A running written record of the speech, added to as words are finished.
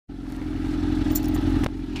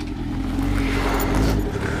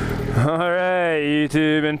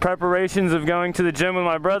YouTube? In preparations of going to the gym with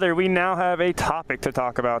my brother, we now have a topic to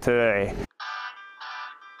talk about today.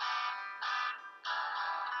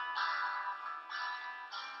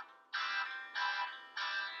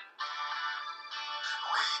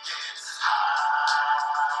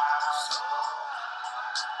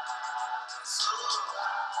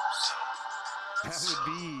 That would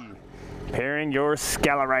be pairing your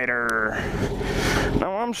Scala rider.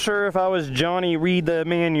 Now I'm sure if I was Johnny read the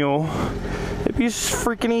manual, it'd be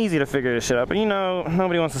freaking easy to figure this shit out. But you know,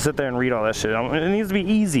 nobody wants to sit there and read all that shit. It needs to be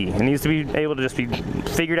easy. It needs to be able to just be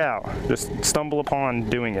figured out. Just stumble upon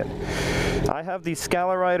doing it. I have the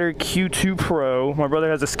Scala Rider Q2 Pro. My brother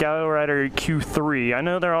has a Scala Rider Q3. I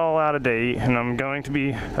know they're all out of date, and I'm going to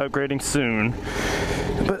be upgrading soon.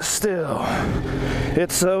 But still,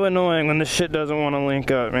 it's so annoying when this shit doesn't want to link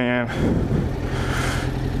up, man.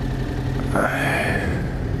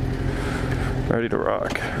 Ready to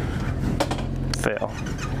rock. Fail.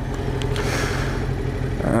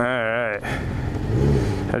 Alright.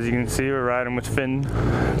 As you can see, we're riding with Fin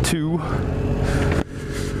 2.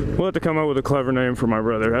 We'll have to come up with a clever name for my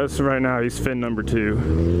brother. As of right now, he's Fin number 2.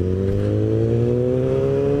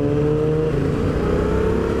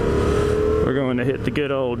 We're going to hit the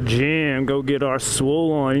good old gym, go get our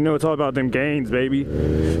swole on. You know, it's all about them gains, baby.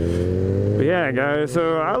 But yeah, guys,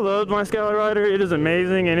 so I loved my Scala Rider. It is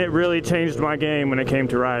amazing, and it really changed my game when it came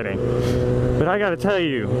to riding. But I gotta tell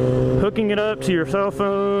you, hooking it up to your cell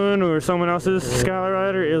phone or someone else's Scala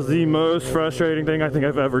Rider is the most frustrating thing I think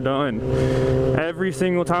I've ever done. Every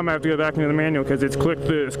single time I have to go back into the manual because it's click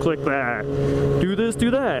this, click that, do this,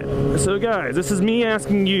 do that. So guys, this is me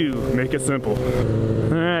asking you, make it simple.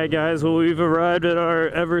 Alright guys, well we've arrived at our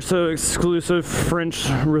ever so exclusive French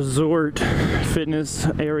resort fitness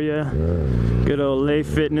area. Good old Lay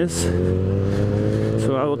Fitness.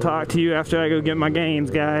 So I will talk to you after I go get my gains,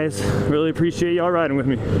 guys. Really appreciate y'all riding with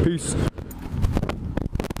me. Peace.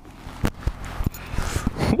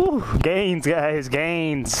 Woo, gains, guys,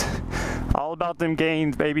 gains. All about them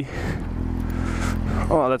gains, baby.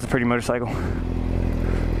 Oh, that's a pretty motorcycle.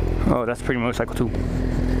 Oh, that's a pretty motorcycle too.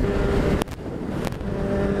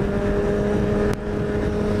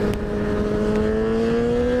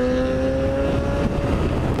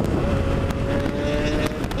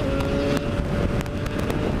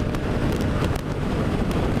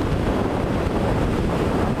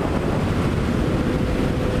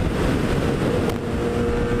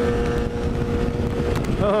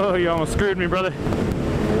 Oh, you almost screwed me, brother.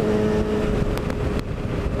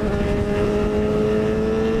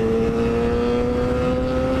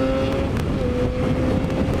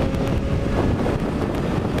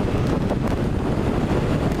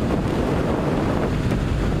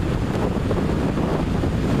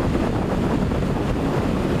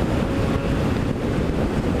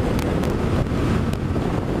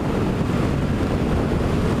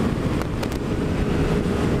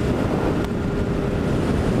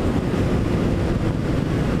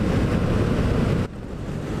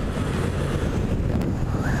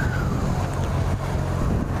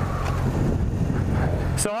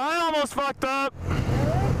 So I almost fucked up.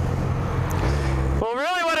 Well,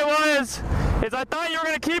 really what it was is I thought you were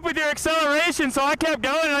going to keep with your acceleration, so I kept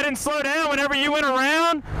going and I didn't slow down whenever you went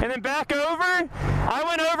around and then back over. I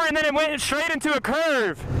went over and then it went straight into a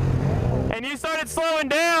curve. And you started slowing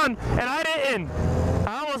down and I didn't.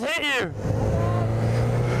 I almost hit you.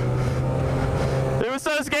 It was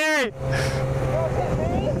so scary.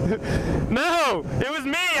 No, it was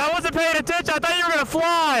me. I wasn't paying attention. I thought you were going to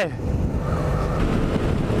fly.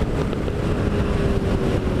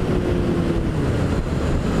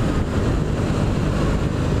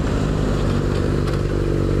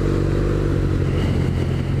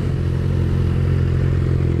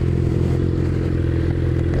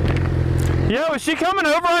 Yo, is she coming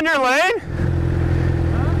over on your lane?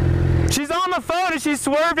 Huh? She's on the phone and she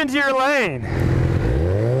swerved into your lane.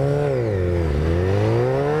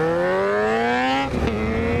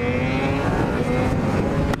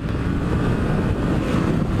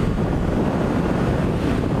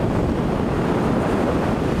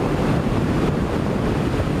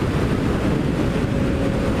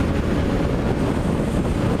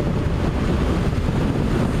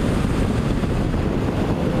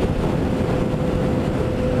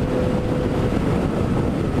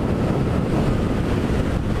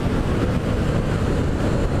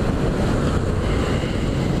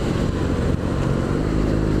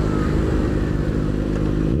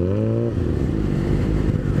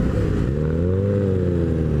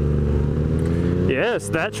 Yes,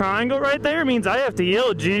 that triangle right there means I have to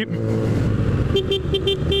yield, Jeep.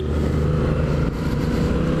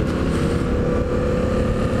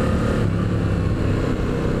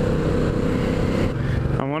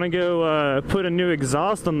 go put a new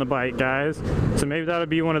exhaust on the bike, guys. So maybe that'll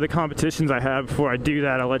be one of the competitions I have. Before I do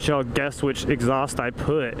that, I'll let y'all guess which exhaust I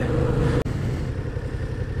put.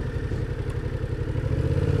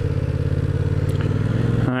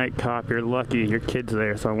 Alright, cop, you're lucky. Your kid's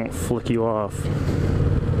there, so I won't flick you off.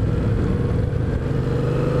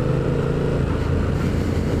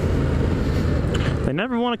 They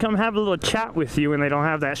never want to come have a little chat with you when they don't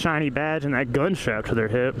have that shiny badge and that gun strapped to their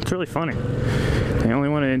hip. It's really funny. They only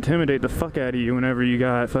want to intimidate the fuck out of you whenever you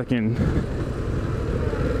got fucking...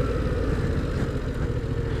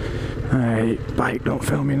 Alright, bike, don't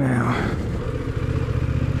film me now.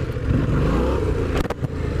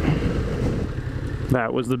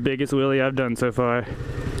 That was the biggest wheelie I've done so far.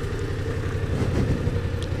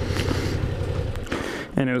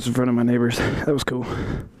 And it was in front of my neighbors. That was cool.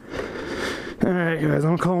 Alright guys,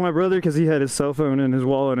 I'm gonna call my brother because he had his cell phone and his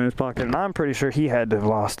wallet in his pocket, and I'm pretty sure he had to have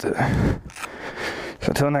lost it. So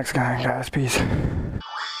until next time, guys, peace.